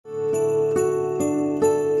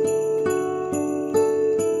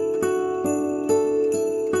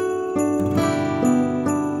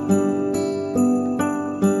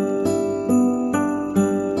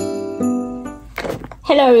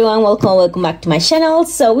Hello everyone, welcome back to my channel.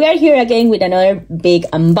 So we are here again with another big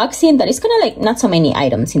unboxing that is kind of like not so many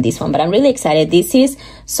items in this one, but I'm really excited. This is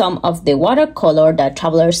some of the watercolor that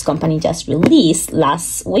Travelers company just released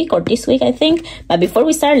last week or this week, I think. But before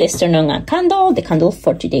we start, let's turn on a candle. The candle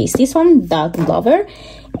for today is this one, Dog Lover,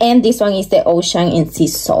 and this one is the Ocean and Sea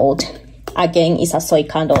Salt. Again, it's a soy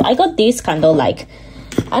candle. I got this candle like,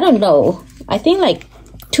 I don't know, I think like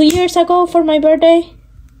 2 years ago for my birthday,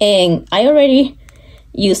 and I already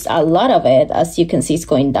used a lot of it. As you can see, it's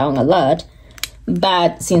going down a lot,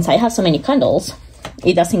 but since I have so many candles,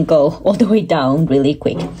 it doesn't go all the way down really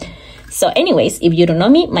quick. So anyways, if you don't know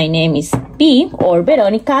me, my name is B or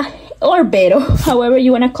Veronica or Vero, however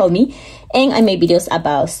you want to call me, and I make videos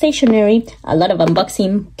about stationery, a lot of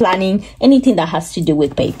unboxing, planning, anything that has to do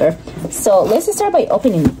with paper. So let's start by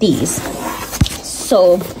opening these.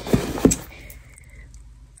 So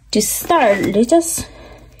to start, let's just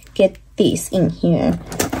get this in here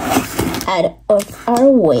out of our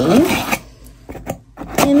way,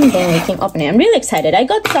 and then we can open it. I'm really excited. I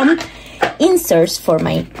got some inserts for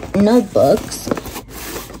my notebooks,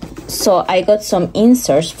 so I got some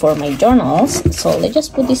inserts for my journals. So let's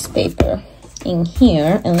just put this paper in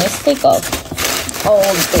here and let's take off all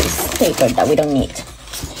this paper that we don't need.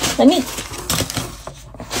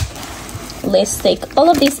 Let's take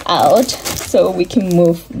all of this out so we can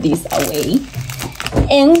move this away.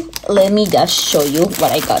 And let me just show you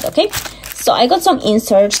what I got, okay? So I got some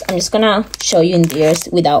inserts. I'm just gonna show you in theirs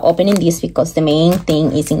without opening this because the main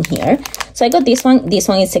thing is in here. So I got this one. This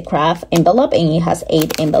one is a craft envelope and it has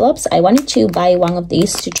 8 envelopes. I wanted to buy one of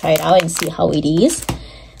these to try it out and see how it is.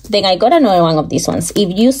 Then I got another one of these ones.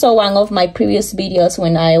 If you saw one of my previous videos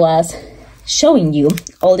when I was showing you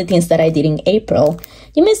all the things that I did in April,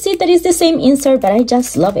 you may see that it's the same insert, but I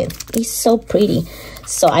just love it. It's so pretty.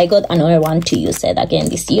 So I got another one to use it again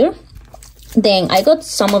this year. Then I got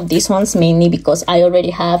some of these ones mainly because I already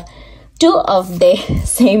have 2 of the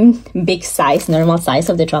same big size, normal size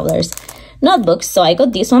of the Travelers notebooks. So I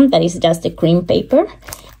got this one that is just the cream paper,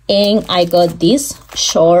 and I got this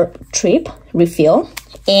short trip refill,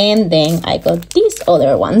 and then I got these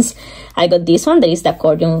other ones. I got this one that is the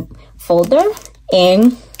accordion folder,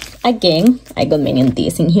 and again I got many of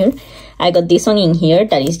these in here. I got this one in here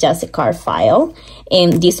that is just a card file,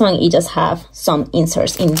 and this one, it just have some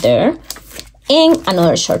inserts in there, and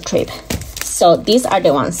another short trip. So these are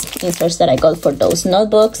the inserts that I got for those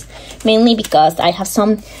notebooks, mainly because I have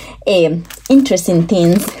some interesting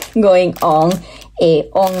things going on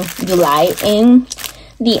July and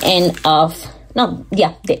the end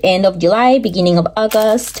of July, beginning of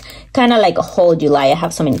August, kind of like a whole July. I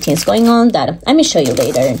have so many things going on that I may show you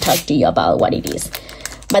later and talk to you about what it is.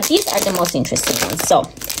 But these are the most interesting ones. So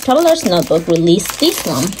Travelers Notebook released this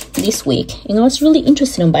one this week, and I was really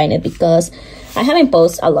interested in buying it because I haven't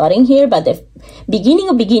posted a lot in here, but the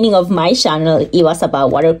beginning of my channel, it was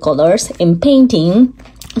about watercolors and painting.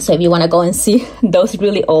 So if you want to go and see those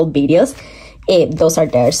really old videos, those are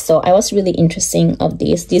there. So I was really interested of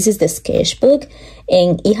this. This is the sketchbook,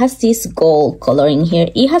 and it has this gold color in here.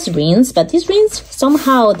 It has rings, but these rings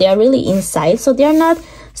somehow they are really inside, so they are not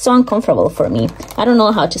so uncomfortable for me. I don't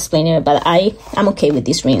know how to explain it, but I'm okay with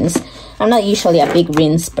these rings. I'm not usually a big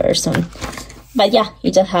rings person, but yeah,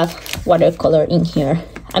 you just have watercolor in here.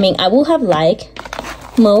 I mean, I would have liked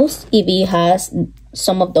most if it has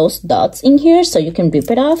some of those dots in here so you can rip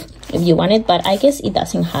it off if you want it, but I guess it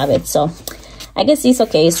doesn't have it, so I guess it's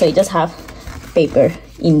okay. So you just have paper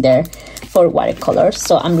in there for watercolor,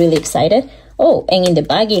 so I'm really excited. Oh, and in the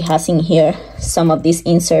bag it has in here some of these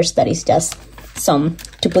inserts that is just some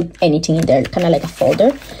to put anything in there, kind of like a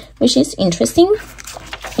folder, which is interesting.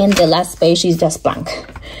 And the last page is just blank.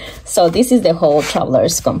 So this is the whole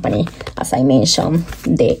Travelers company, as I mentioned,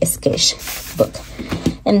 the sketchbook.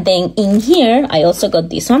 And then in here I also got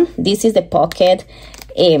this one. This is the pocket.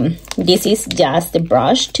 This is just the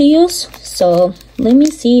brush to use. So let me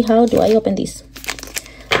see, how do I open this?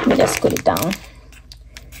 Let me just put it down.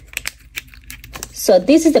 So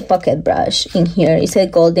this is the pocket brush in here. It's a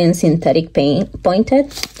golden synthetic paint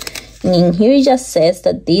pointed. And in here it just says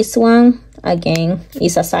that this one, again,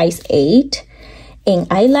 is a size 8. And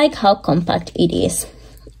I like how compact it is.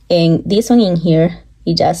 And this one in here,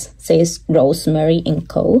 it just says Rosemary &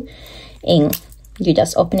 Co. And you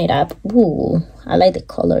just open it up. Ooh, I like the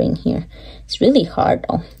color in here. It's really hard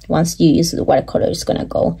though. Once you use the watercolor, it's gonna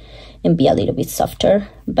go and be a little bit softer.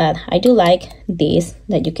 But I do like this,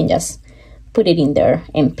 that you can just put it in there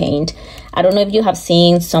and paint. I don't know if you have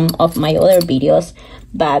seen some of my other videos,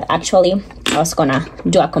 but actually I was gonna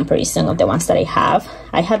do a comparison of the ones that I have.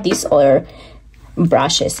 I have this other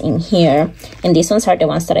brushes in here, and these ones are the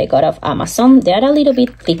ones that I got off Amazon. They are a little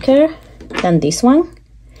bit thicker than this one,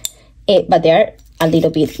 but they're a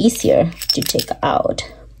little bit easier to take out.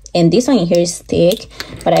 And this one in here is thick,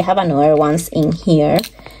 but I have another ones in here.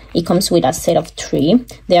 It comes with a set of 3.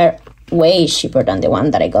 They are way cheaper than the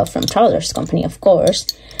one that I got from Traveler's Company, of course,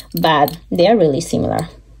 but they are really similar.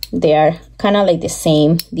 They are kind of like the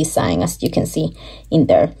same design, as you can see in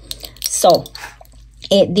there. So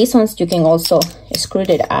these ones you can also screw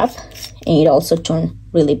it up, and it also turns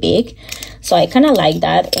really big. So I kind of like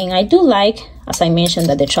that, and I do like, as I mentioned,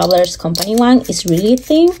 that the Traveler's Company one is really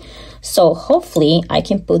thin. So hopefully I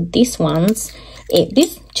can put these ones.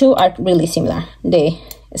 These two are really similar. The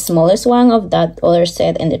smallest one of that other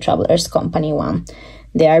set and the Traveler's Company one.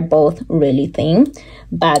 They are both really thin,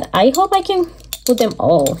 but I hope I can put them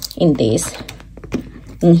all in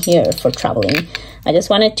here for traveling. I just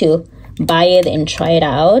wanted to buy it and try it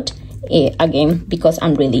out again because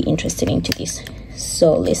I'm really interested into this.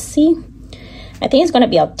 So let's see. I think it's gonna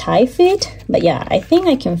be a tight fit, but yeah, I think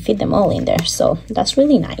I can fit them all in there, so that's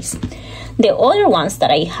really nice. The other ones that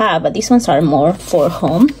I have, but these ones are more for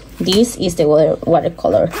home. This is the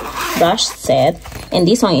watercolor brush set, and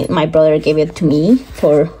this one my brother gave it to me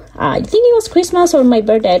for I think it was Christmas or my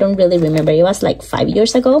birthday. I don't really remember. It was like 5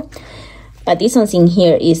 years ago. But this one's in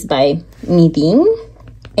here is by Midin,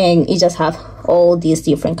 and it just have all these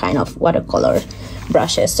different kind of watercolor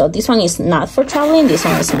brushes. So this one is not for traveling. This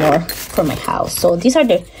one is more for my house. So these are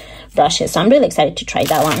the brushes. So I'm really excited to try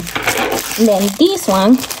that one. And then this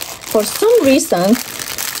one, for some reason,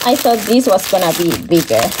 I thought this was gonna be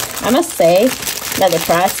bigger. I must say that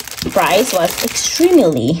the price was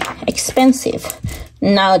extremely expensive.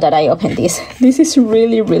 Now that I open this is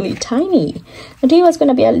really, really tiny. I think it was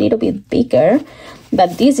gonna be a little bit bigger,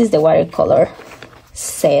 but this is the watercolor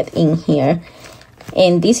set in here,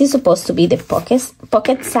 and this is supposed to be the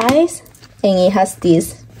pocket size, and it has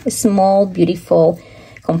this small beautiful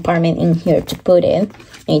compartment in here to put it,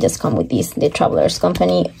 and it just comes with this, the Traveler's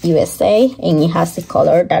Company USA, and it has the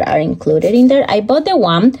color that are included in there. I bought the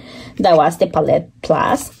one that was the Palette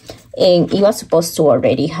Plus, and it was supposed to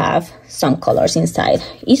already have some colors inside.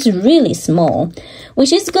 It's really small,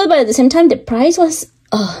 which is good, but at the same time the price was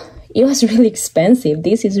it was really expensive.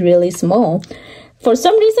 This is really small. For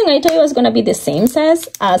some reason I thought it was gonna be the same size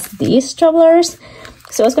as these Travelers,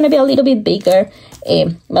 so it's gonna be a little bit bigger.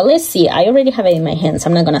 But let's see. I already have it in my hands.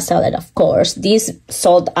 I'm not gonna sell it, of course. This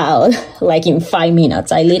sold out like in 5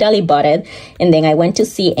 minutes. I literally bought it and then I went to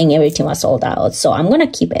see and everything was sold out, so I'm gonna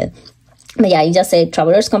keep it. But yeah, it just said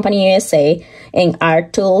Traveler's Company USA and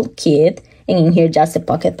Art Tool Kit, and in here just the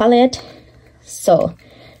pocket palette. So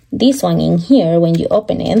this one in here, when you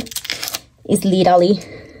open it, is literally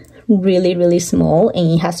really, really small,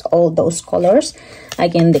 and it has all those colors.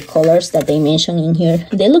 Again, the colors that they mention in here,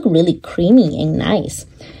 they look really creamy and nice.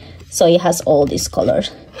 So it has all these colors.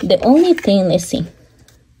 The only thing, let's see.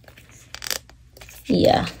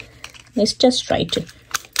 Yeah, let's just try to.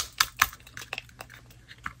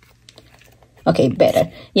 Okay,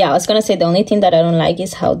 better. Yeah, I was gonna say the only thing that I don't like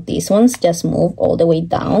is how these ones just move all the way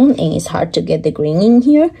down, and it's hard to get the green in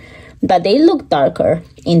here. But they look darker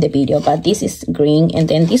in the video, but this is green, and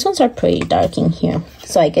then these ones are pretty dark in here.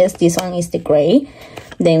 So I guess this one is the gray.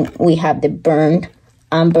 Then we have the burnt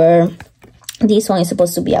amber. This one is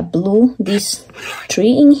supposed to be a blue. These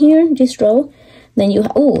three in here, this row. Then you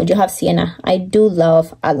have sienna. I do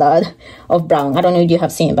love a lot of brown. I don't know if you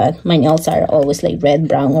have seen, but my nails are always like red,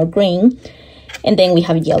 brown, or green. And then we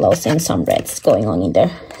have yellows and some reds going on in there.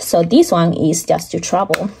 So this one is just to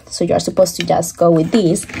travel. So you're supposed to just go with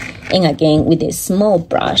this, and again with this small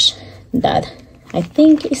brush that I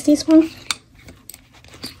think is this one.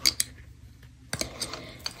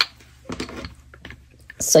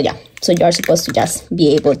 So yeah, so you're supposed to just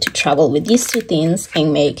be able to travel with these two things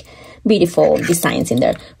and make beautiful designs in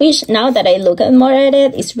there, which now that I look at more at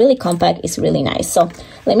it, it's really compact, it's really nice. So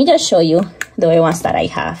let me just show you the other ones that I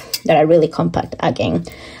have that are really compact. Again,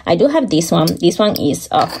 I do have this one. This one is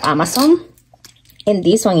of Amazon, and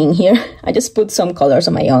this one in here, I just put some colors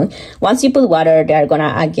on my own. Once you put water, they're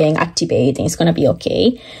gonna again activate and it's gonna be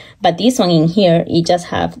okay. But this one in here, you just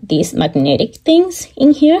have these magnetic things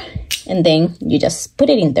in here, and then you just put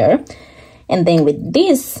it in there, and then with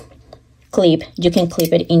this clip, you can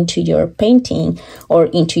clip it into your painting or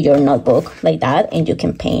into your notebook like that, and you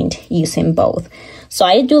can paint using both. So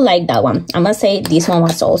I do like that one. I must say this one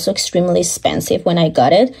was also extremely expensive when I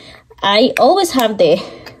got it. I always have the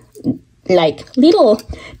like little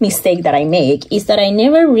mistake that I make is that I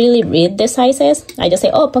never really read the sizes. I just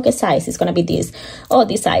say, oh, pocket size, it's gonna be this, oh,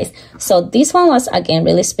 this size. So this one was again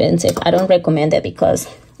really expensive. I don't recommend it because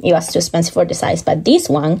it was too expensive for the size. But this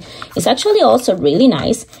one is actually also really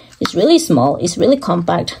nice. It's really small, it's really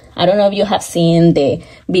compact. I don't know if you have seen the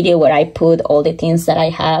video where I put all the things that I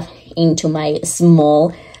have into my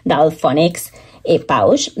small Dalphonics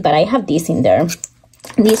pouch, but I have this in there.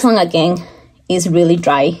 This one again is really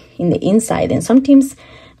dry in the inside and sometimes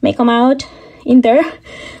may come out in there,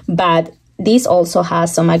 but this also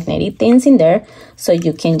has some magnetic things in there, so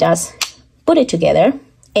you can just put it together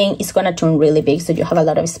and it's gonna turn really big, so you have a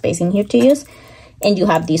lot of space in here to use. And you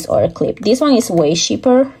have this other clip. This one is way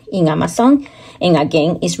cheaper in Amazon, and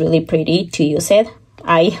again, it's really pretty to use it.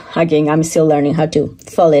 I'm still learning how to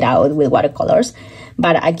fill it out with watercolors,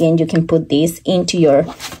 but again, you can put this into your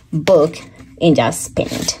book and just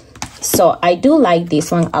paint. So I do like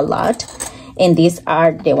this one a lot, and these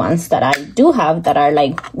are the ones that I do have that are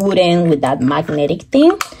like wooden with that magnetic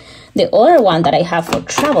thing. The other one that I have for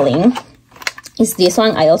traveling is this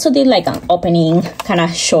one. I also did like an opening kind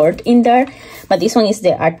of short in there, but this one is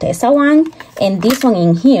the Arteza one, and this one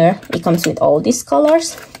in here, it comes with all these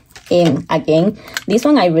colors. And again, this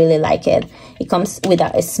one I really like it. It comes with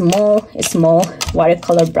a small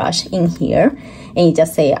watercolor brush in here, and it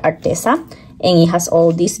just say Arteza, and it has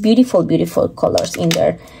all these beautiful colors in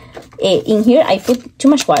there. In here I put too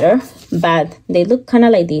much water, but they look kind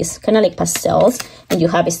of like this, kind of like pastels, and you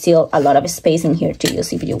have still a lot of space in here to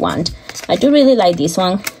use if you want. I do really like this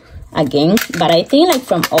one again, but I think like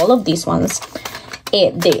from all of these ones,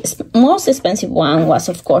 the most expensive one was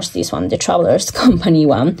of course this one, the Travelers Company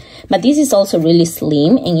one, but this is also really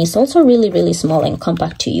slim and it's also really small and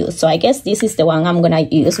compact to use. So I guess this is the one I'm gonna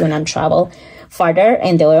use when I'm travel farther,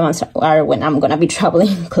 and the other ones are when I'm gonna be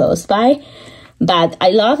traveling close by. But I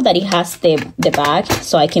love that it has the bag,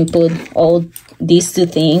 so I can put all these two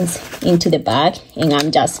things into the bag and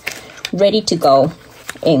I'm just ready to go,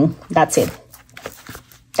 and that's it.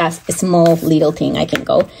 That's a small little thing I can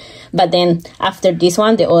go. But then after this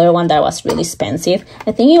one, the other one that was really expensive,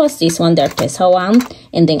 I think it was this one, the Arteza one,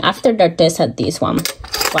 and then after the Arteza, this one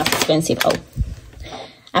was expensive. Oh,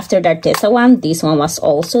 after the Arteza one, this one was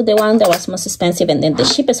also the one that was most expensive, and then the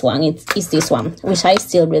cheapest one is this one, which I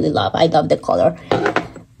still really love. I love the color.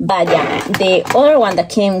 But yeah, the other one that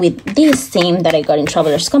came with this theme that I got in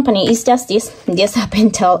Travelers Company is just this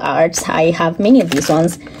Pentel Arts. I have many of these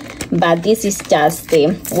ones, but this is just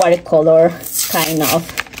the watercolor kind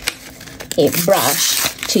of a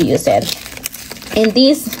brush to use it. And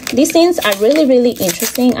these things are really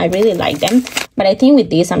interesting. I really like them. But I think with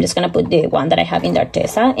this, I'm just going to put the one that I have in the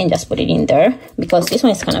Arteza and just put it in there, because this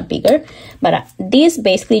one is kind of bigger. But this,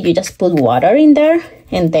 basically, you just put water in there,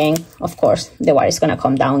 and then, of course, the water is going to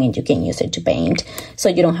come down and you can use it to paint. So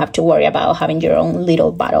you don't have to worry about having your own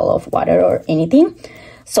little bottle of water or anything.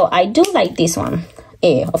 So I do like this one.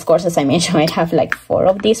 Of course, as I mentioned, I have like 4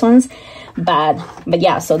 of these ones. But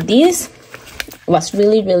yeah, so this was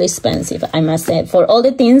really expensive, I must say. For all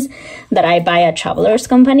the things that I buy at Travelers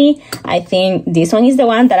Company, I think this one is the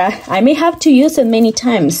one that I may have to use it many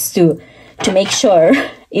times to make sure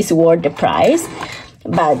it's worth the price.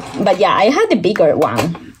 But yeah, I had the bigger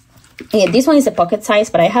one. This one is a pocket size,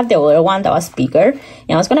 but I have the other one that was bigger,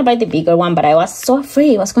 and I was gonna buy the bigger one, but I was so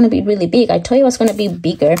afraid it was gonna be really big. I thought it was gonna be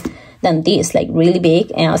bigger than this, like really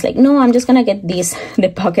big, and I was like, no, I'm just gonna get this, the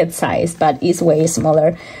pocket size, but it's way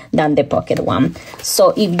smaller than the pocket one.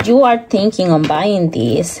 So if you are thinking on buying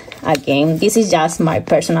this, again, this is just my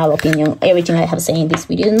personal opinion. Everything I have said in this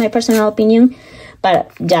video is my personal opinion,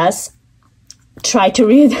 but just try to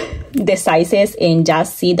read the sizes and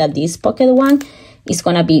just see that this pocket one is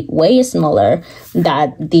gonna be way smaller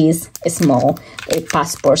than this small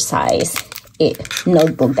passport size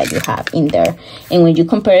notebook that you have in there. And when you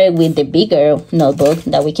compare it with the bigger notebook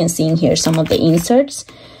that we can see in here, some of the inserts,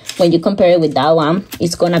 when you compare it with that one,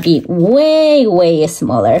 it's gonna be way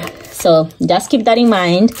smaller. So just keep that in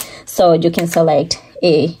mind, so you can select.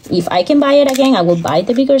 If I can buy it again, I will buy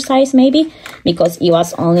the bigger size maybe, because it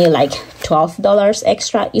was only like $12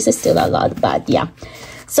 extra. It's still a lot, but yeah.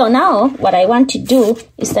 So now what I want to do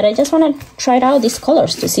is that I just want to try out these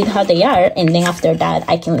colors to see how they are, and then after that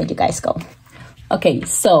I can let you guys go. Okay,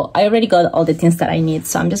 so I already got all the things that I need,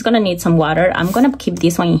 so I'm just gonna need some water. I'm gonna keep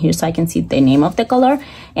this one in here so I can see the name of the color,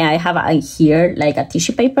 and I have here like a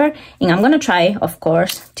tissue paper, and I'm gonna try, of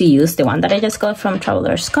course, to use the one that I just got from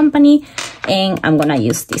Travelers Company, and I'm gonna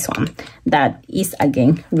use this one that is,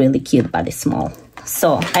 again, really cute but small.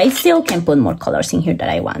 So I still can put more colors in here that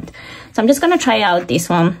I want. So I'm just gonna try out this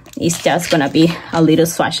one. It's just gonna be a little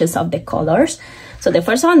swatches of the colors. So the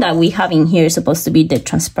first one that we have in here is supposed to be the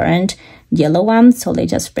transparent yellow one. So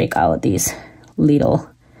let's just break out this little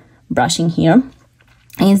brush in here.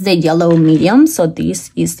 And it's the yellow medium. So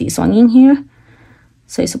this is this one in here.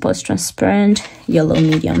 So it's supposed transparent, yellow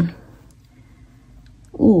medium.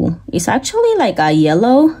 Ooh, it's actually like a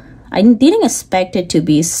yellow. I didn't expect it to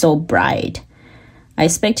be so bright. I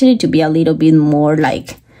expected it to be a little bit more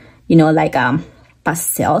like, you know, like a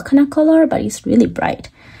pastel kind of color, but it's really bright.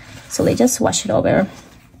 So let's just wash it over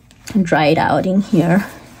and dry it out in here.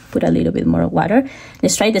 Put a little bit more water.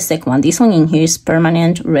 Let's try the second one. This one in here is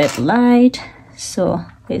permanent red light. So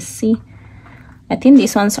let's see. I think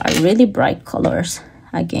these ones are really bright colors.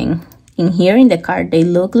 Again, in here in the card, they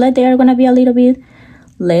look like they are gonna be a little bit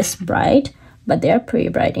less bright, but they are pretty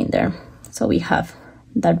bright in there. So we have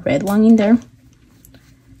that red one in there.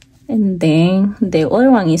 And then the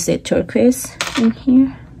other one is the turquoise in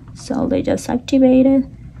here. So let's just activate it.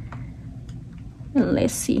 And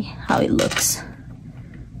let's see how it looks.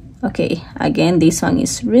 Okay, again, this one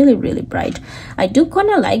is really, really bright. I do kind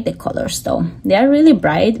of like the colors though. They are really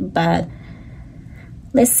bright, but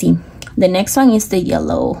let's see. The next one is the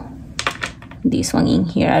yellow. This one in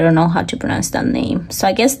here, I don't know how to pronounce that name. So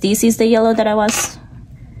I guess this is the yellow that I was,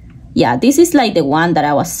 yeah, this is like the one that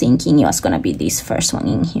I was thinking it was gonna be this first one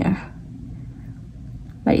in here.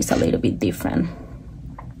 But it's a little bit different.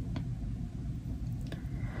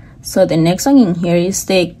 So the next one in here is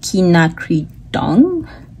the quinacridone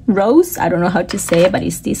rose. I don't know how to say it, but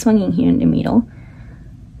it's this one in here in the middle.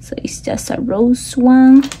 So it's just a rose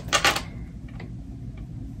one.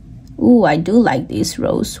 Ooh, I do like this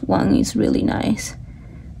rose one. It's really nice.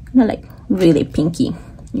 Kind of like really pinky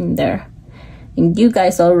in there. And you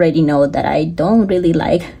guys already know that I don't really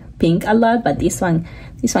like pink a lot, but this one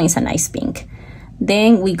is a nice pink.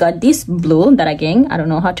 Then we got this blue that, again, I don't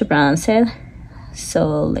know how to pronounce it.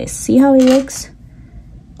 So let's see how it looks.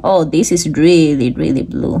 Oh, this is really, really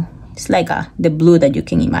blue. It's like the blue that you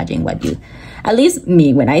can imagine what you, at least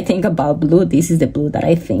me, when I think about blue, this is the blue that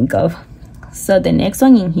I think of. So the next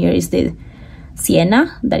one in here is the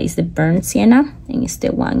sienna, that is the burnt sienna, and it's the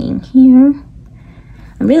one in here.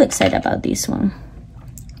 I'm really excited about this one.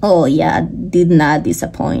 Oh yeah, did not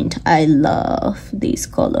disappoint. I love this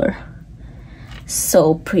color.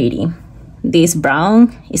 So pretty. This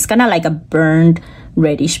brown is kind of like a burnt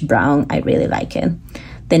reddish brown. I really like it.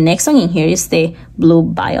 The next one in here is the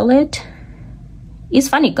blue violet. It's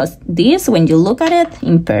funny because this, when you look at it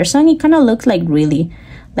in person, it kind of looks like really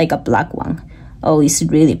like a black one. Oh, it's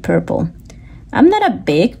really purple. I'm not a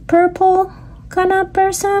big purple kind of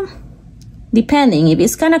person. Depending, if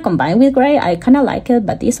it's kind of combined with gray, I kind of like it,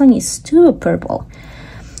 but this one is too purple.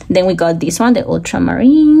 Then we got this one, the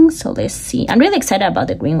ultramarine. So let's see. I'm really excited about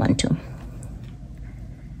the green one too.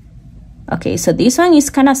 Okay, so this one is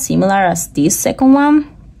kind of similar as this second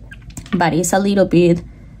one, but it's a little bit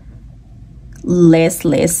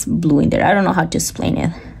less blue in there. I don't know how to explain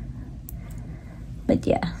it. But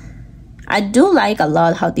yeah, I do like a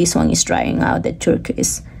lot how this one is drying out, the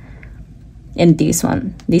turquoise. And this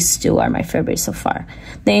one, these two are my favorites so far.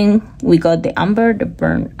 Then we got the amber, the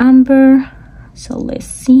burnt amber. So let's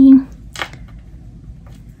see.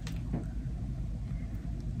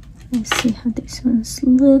 Let's see how these ones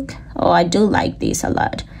look. Oh, I do like this a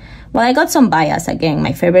lot. Well, I got some bias. Again,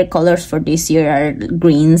 my favorite colors for this year are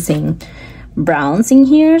greens and browns in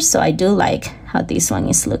here. So I do like how this one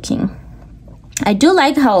is looking. I do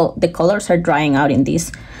like how the colors are drying out in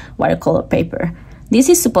this watercolor paper. This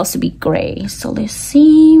is supposed to be gray. So let's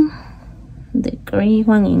see the gray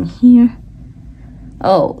one in here.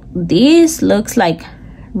 Oh, this looks like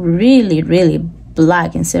really, really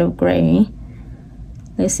black instead of gray.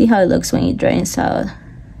 Let's see how it looks when it drains out.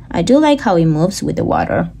 I do like how it moves with the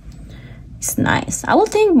water. It's nice. I would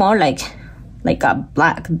think more like a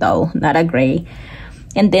black though, not a gray.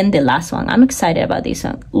 And then the last one, I'm excited about this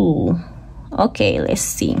one. Ooh, okay, let's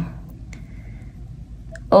see.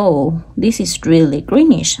 Oh, this is really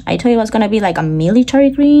greenish. I thought it was gonna be like a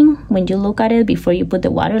military green. When you look at it before you put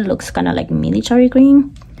the water, it looks kind of like military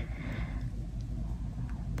green.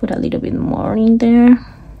 Put a little bit more in there.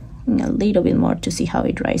 And a little bit more to see how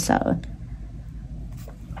it dries out.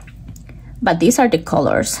 But these are the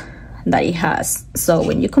colors that it has. So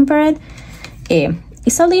when you compare it,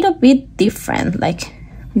 it's a little bit different. Like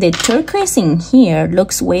the turquoise in here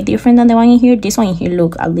looks way different than the one in here. This one in here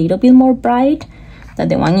look a little bit more bright than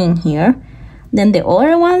the one in here. Then the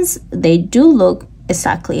other ones, they do look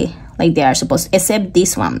exactly like they are supposed to, except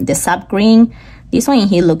this one, the sap green. This one in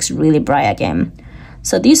here looks really bright again.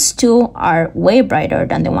 So these two are way brighter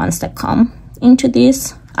than the ones that come into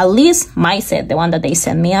this. At least my set, the one that they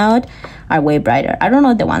sent me out, are way brighter. I don't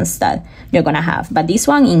know the ones that you're gonna have, but this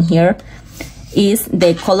one in here is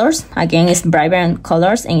the colors. Again, it's vibrant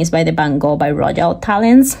colors and it's by the Van Gogh by Royal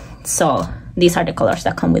Talents. So these are the colors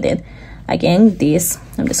that come with it. Again, this,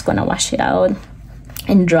 I'm just gonna wash it out.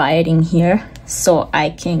 and dry it in here so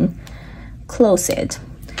I can close it.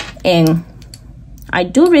 And I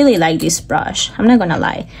do really like this brush, I'm not gonna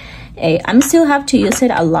lie. I'm still have to use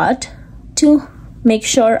it a lot to make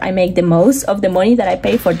sure I make the most of the money that I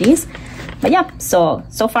pay for this. But yeah, so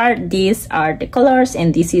far these are the colors,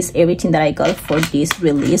 and this is everything that I got for this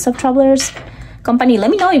release of Travelers Company. Let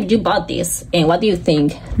me know if you bought this and what do you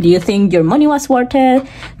think? Do you think your money was worth it?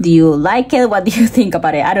 Do you like it? What do you think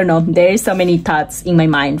about it? I don't know, there is so many thoughts in my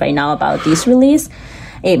mind right now about this release,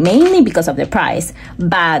 mainly because of the price.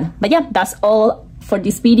 But yeah, that's all for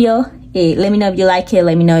this video. Let me know if you like it.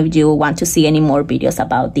 Let me know if you want to see any more videos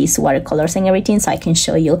about these watercolors and everything, so I can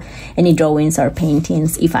show you any drawings or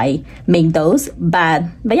paintings if I make those. But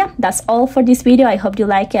yeah, that's all for this video. I hope you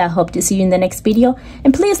like it. I hope to see you in the next video,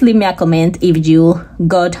 and please leave me a comment if you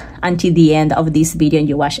got until the end of this video and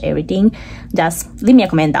you watched everything. Just leave me a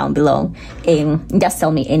comment down below and just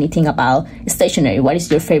tell me anything about stationery. What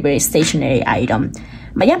is your favorite stationery item?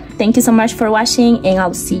 But yeah, thank you so much for watching, and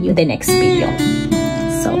I'll see you in the next video.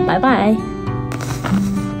 So bye bye.